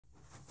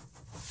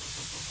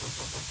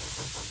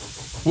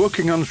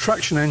Working on a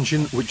traction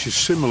engine which is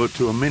similar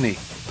to a Minnie,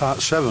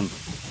 part 7.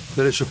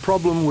 There is a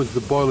problem with the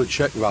boiler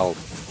check valve.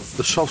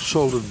 The soft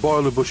soldered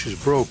boiler bush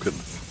is broken.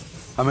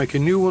 I make a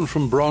new one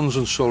from bronze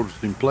and solder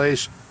it in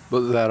place,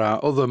 but there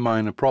are other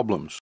minor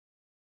problems.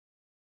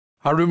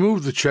 I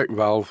removed the check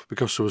valve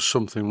because there was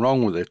something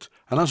wrong with it,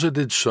 and as I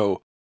did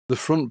so, the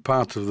front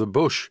part of the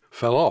bush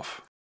fell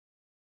off.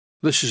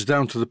 This is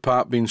down to the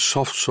part being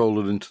soft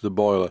soldered into the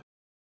boiler.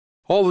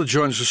 All the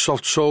joints are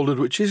soft soldered,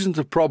 which isn't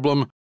a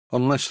problem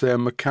unless they are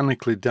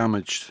mechanically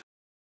damaged.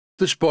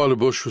 This boiler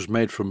bush was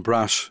made from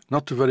brass,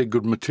 not a very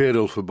good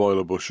material for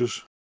boiler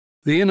bushes.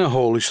 The inner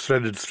hole is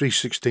threaded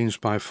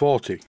 3/16 by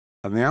 40,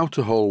 and the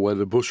outer hole where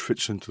the bush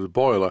fits into the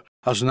boiler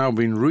has now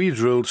been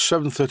re-drilled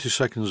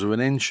 7/32 of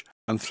an inch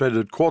and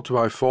threaded 1/4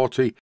 by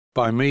 40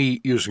 by me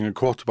using a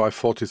 1/4 by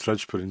 40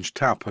 threads per inch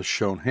tap as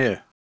shown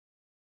here.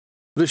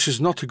 This is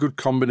not a good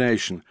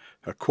combination.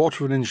 A 1/4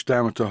 of an inch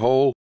diameter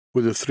hole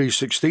with a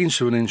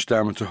 3/16 of an inch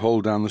diameter hole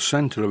down the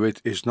centre of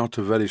it is not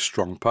a very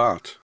strong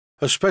part,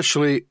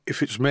 especially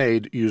if it's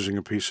made using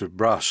a piece of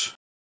brass.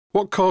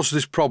 What caused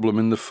this problem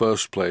in the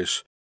first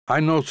place?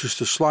 I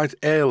noticed a slight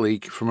air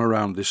leak from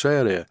around this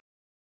area,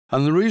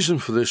 and the reason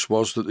for this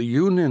was that the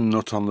union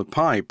nut on the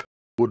pipe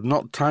would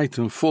not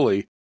tighten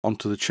fully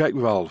onto the check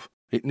valve.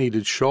 It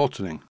needed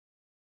shortening.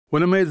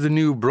 When I made the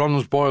new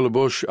bronze boiler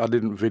bush, I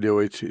didn't video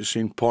it. It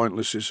seemed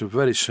pointless. It's a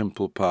very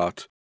simple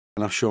part,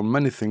 and I've shown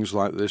many things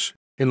like this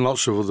in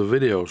lots of other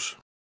videos.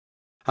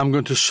 I'm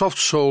going to soft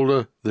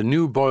solder the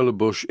new boiler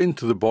bush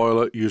into the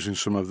boiler using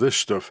some of this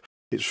stuff.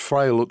 It's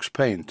Frylux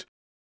paint.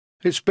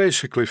 It's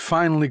basically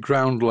finely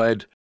ground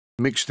lead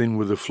mixed in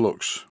with a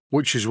flux,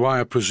 which is why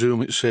I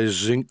presume it says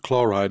zinc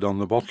chloride on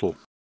the bottle.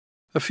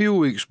 A few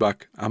weeks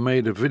back I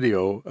made a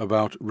video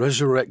about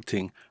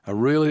resurrecting a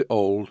really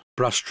old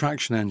brass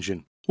traction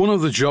engine. One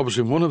of the jobs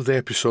in one of the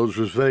episodes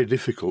was very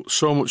difficult,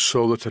 so much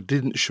so that I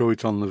didn't show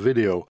it on the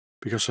video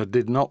because I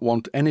did not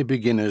want any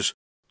beginners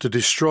to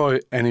destroy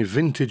any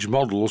vintage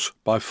models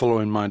by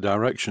following my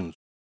directions.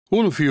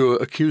 One viewer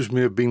accused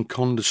me of being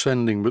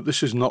condescending, but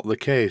this is not the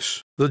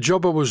case. The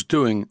job I was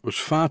doing was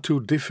far too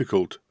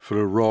difficult for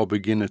a raw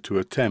beginner to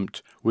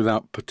attempt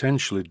without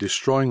potentially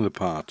destroying the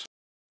part.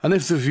 And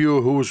if the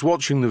viewer who was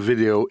watching the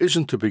video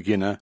isn't a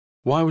beginner,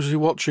 why was he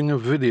watching a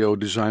video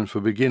designed for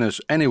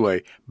beginners?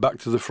 Anyway, back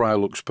to the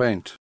Frylux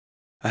paint.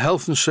 A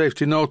health and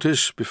safety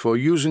notice: before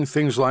using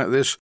things like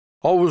this,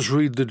 always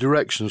read the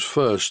directions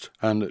first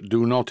and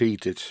do not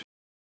eat it.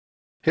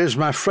 Here's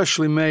my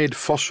freshly made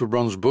phosphor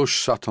bronze bush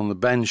sat on the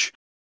bench,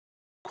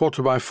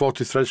 1/4 by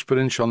 40 threads per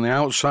inch on the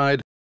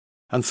outside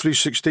and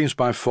 3/16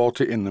 by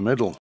 40 in the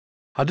middle.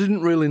 I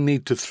didn't really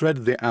need to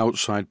thread the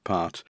outside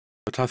part,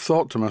 but I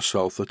thought to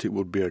myself that it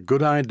would be a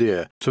good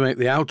idea to make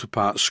the outer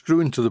part screw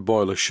into the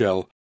boiler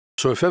shell,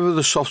 so if ever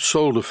the soft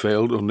solder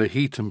failed under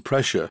heat and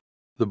pressure,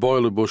 the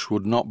boiler bush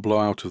would not blow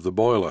out of the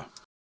boiler.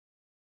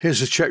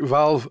 Here's a check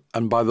valve,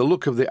 and by the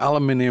look of the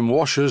aluminium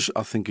washers,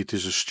 I think it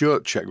is a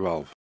Stewart check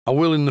valve. I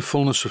will in the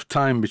fullness of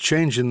time be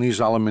changing these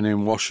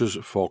aluminium washers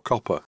for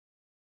copper.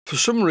 For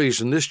some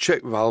reason this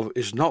check valve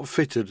is not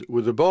fitted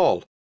with a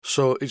ball,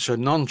 so it's a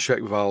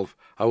non-check valve.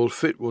 I will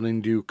fit one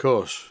in due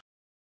course.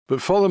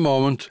 But for the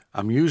moment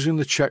I'm using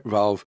the check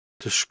valve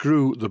to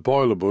screw the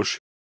boiler bush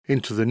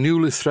into the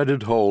newly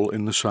threaded hole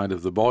in the side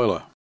of the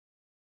boiler.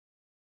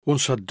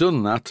 Once I'd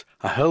done that,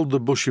 I held the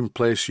bush in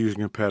place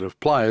using a pair of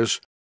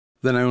pliers.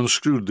 Then I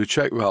unscrewed the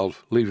check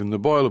valve, leaving the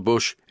boiler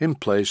bush in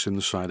place in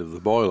the side of the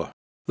boiler.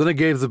 Then I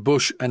gave the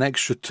bush an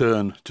extra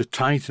turn to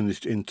tighten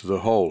it into the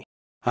hole.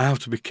 I have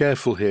to be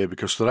careful here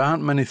because there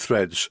aren't many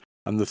threads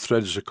and the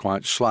threads are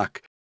quite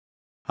slack.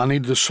 I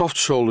need the soft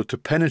solder to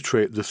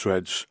penetrate the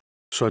threads,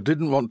 so I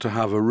didn't want to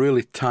have a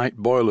really tight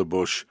boiler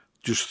bush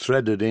just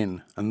threaded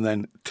in and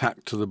then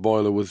tacked to the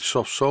boiler with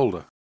soft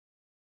solder.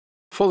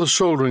 For the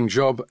soldering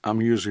job,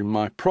 I'm using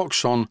my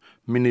Proxxon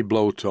mini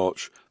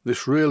blowtorch.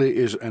 This really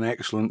is an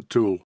excellent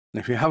tool,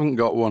 and if you haven't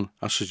got one,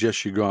 I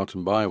suggest you go out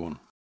and buy one.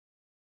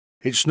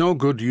 It's no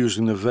good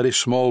using the very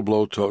small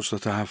blowtorch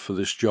that I have for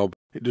this job.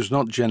 It does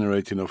not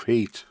generate enough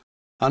heat,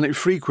 and it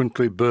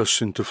frequently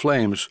bursts into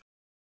flames.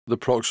 The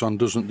Proxxon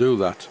doesn't do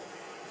that.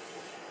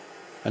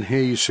 And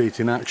here you see it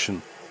in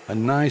action, a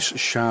nice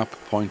sharp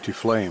pointy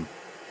flame,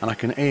 and I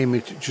can aim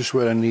it just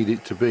where I need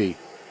it to be.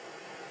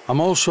 I'm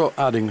also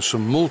adding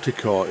some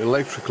multi-core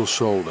electrical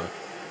solder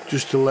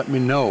just to let me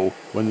know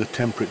when the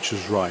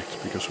temperature's right,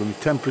 because when the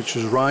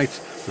temperature's right,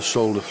 the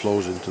solder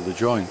flows into the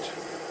joint.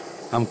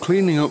 I'm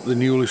cleaning up the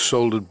newly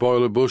soldered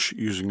boiler bush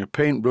using a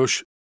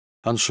paintbrush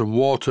and some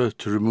water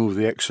to remove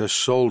the excess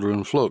solder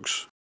and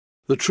flux.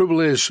 The trouble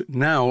is,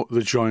 now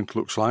the joint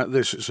looks like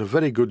this. It's a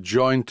very good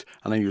joint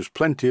and I use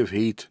plenty of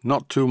heat,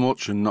 not too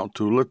much and not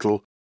too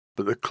little,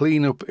 but the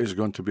cleanup is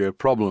going to be a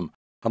problem.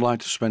 I'd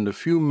like to spend a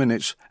few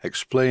minutes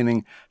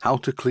explaining how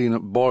to clean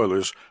up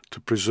boilers to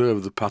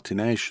preserve the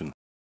patination.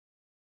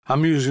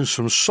 I'm using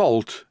some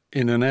salt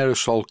in an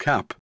aerosol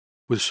cap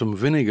with some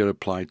vinegar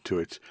applied to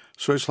it,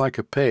 so it's like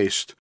a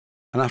paste,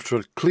 and after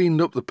I'd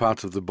cleaned up the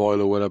part of the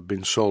boiler where I'd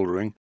been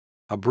soldering,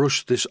 I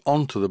brushed this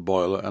onto the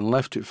boiler and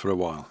left it for a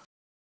while.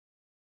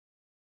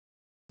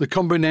 The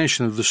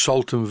combination of the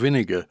salt and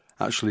vinegar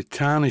actually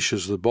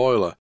tarnishes the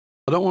boiler.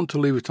 I don't want to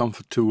leave it on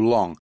for too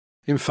long.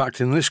 In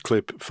fact, in this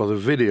clip for the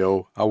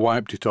video, I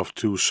wiped it off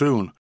too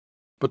soon,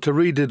 but I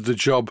redid the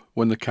job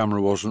when the camera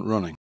wasn't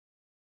running,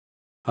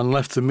 and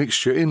left the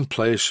mixture in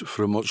place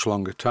for a much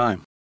longer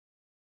time.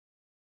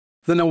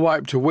 Then I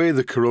wiped away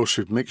the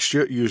corrosive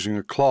mixture using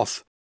a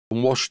cloth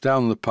and washed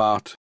down the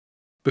part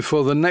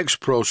before the next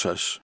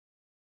process.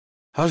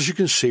 As you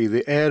can see,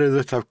 the area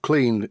that I've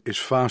cleaned is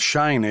far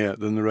shinier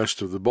than the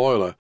rest of the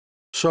boiler,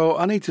 so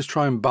I need to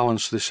try and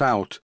balance this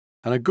out,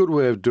 and a good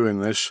way of doing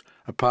this,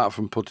 apart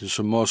from putting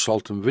some more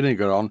salt and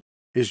vinegar on,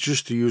 is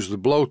just to use the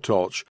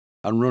blowtorch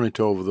and run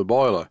it over the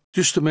boiler,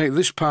 just to make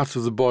this part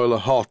of the boiler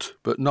hot,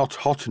 but not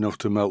hot enough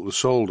to melt the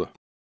solder.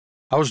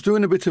 I was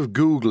doing a bit of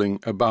Googling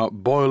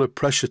about boiler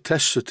pressure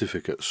test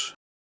certificates,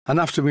 and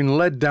after being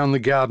led down the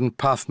garden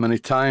path many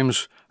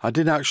times, I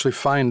did actually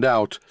find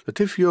out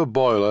that if your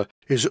boiler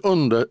is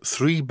under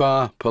 3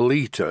 bar per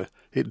litre,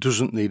 it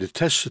doesn't need a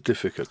test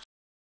certificate.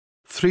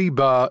 3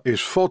 bar is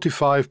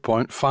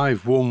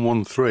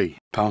 45.5113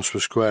 pounds per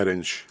square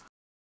inch.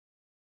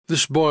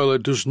 This boiler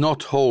does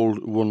not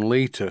hold 1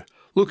 litre.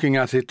 Looking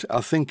at it,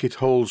 I think it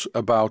holds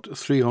about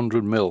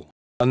 300 ml,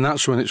 and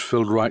that's when it's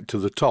filled right to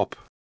the top.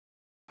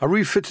 I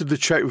refitted the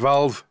check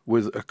valve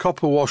with a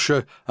copper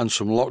washer and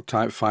some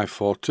Loctite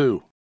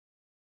 542.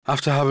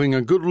 After having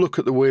a good look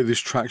at the way this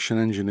traction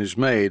engine is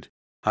made,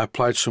 I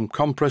applied some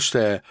compressed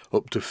air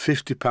up to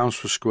 50 pounds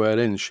per square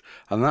inch,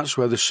 and that's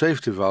where the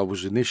safety valve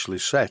was initially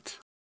set.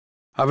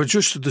 I've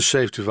adjusted the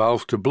safety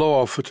valve to blow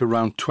off at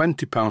around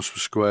 20 pounds per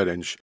square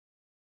inch.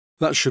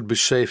 That should be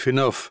safe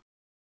enough.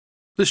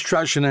 This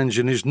traction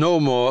engine is no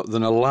more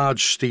than a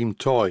large steam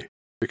toy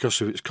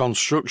because of its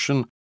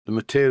construction, the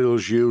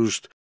materials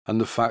used, and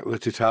the fact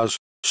that it has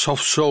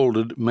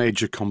soft-soldered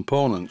major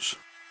components.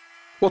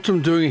 What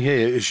I'm doing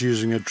here is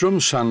using a drum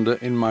sander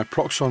in my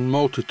Proxxon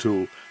motor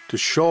tool to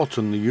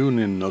shorten the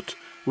union nut,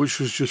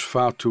 which was just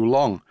far too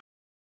long.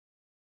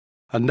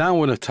 And now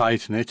when I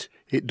tighten it,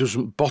 it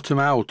doesn't bottom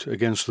out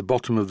against the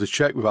bottom of the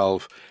check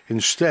valve.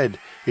 Instead,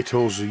 it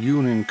holds the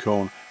union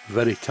cone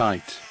very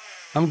tight.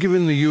 I'm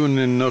giving the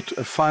union nut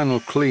a final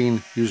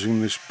clean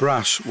using this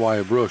brass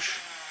wire brush.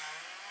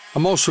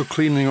 I'm also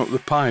cleaning up the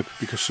pipe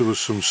because there was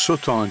some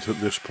soot on it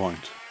at this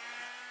point.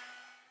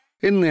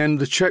 In the end,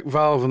 the check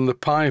valve and the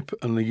pipe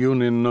and the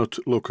union nut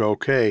look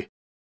okay.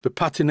 The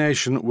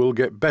patination will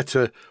get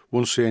better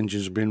once the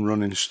engine's been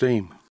running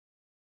steam.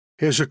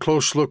 Here's a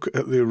close look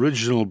at the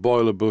original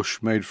boiler bush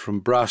made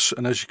from brass,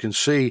 and as you can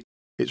see,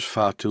 it's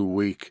far too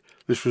weak.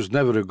 This was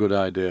never a good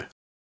idea.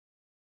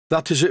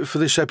 That is it for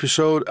this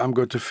episode. I'm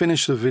going to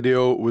finish the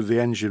video with the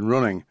engine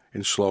running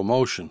in slow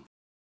motion.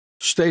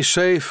 Stay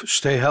safe,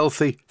 stay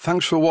healthy,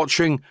 thanks for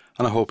watching,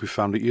 and I hope you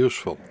found it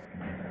useful.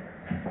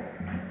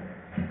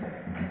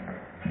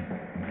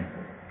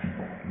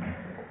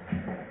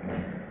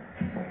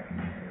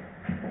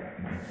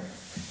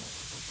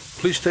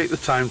 Please take the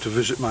time to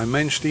visit my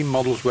Mainsteam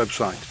Models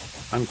website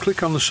and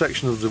click on the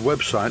section of the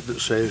website that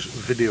says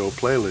Video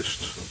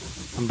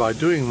Playlists. And by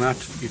doing that,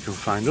 you can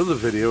find other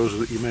videos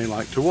that you may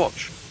like to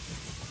watch.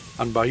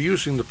 And by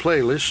using the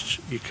playlists,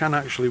 you can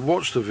actually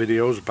watch the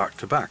videos back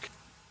to back.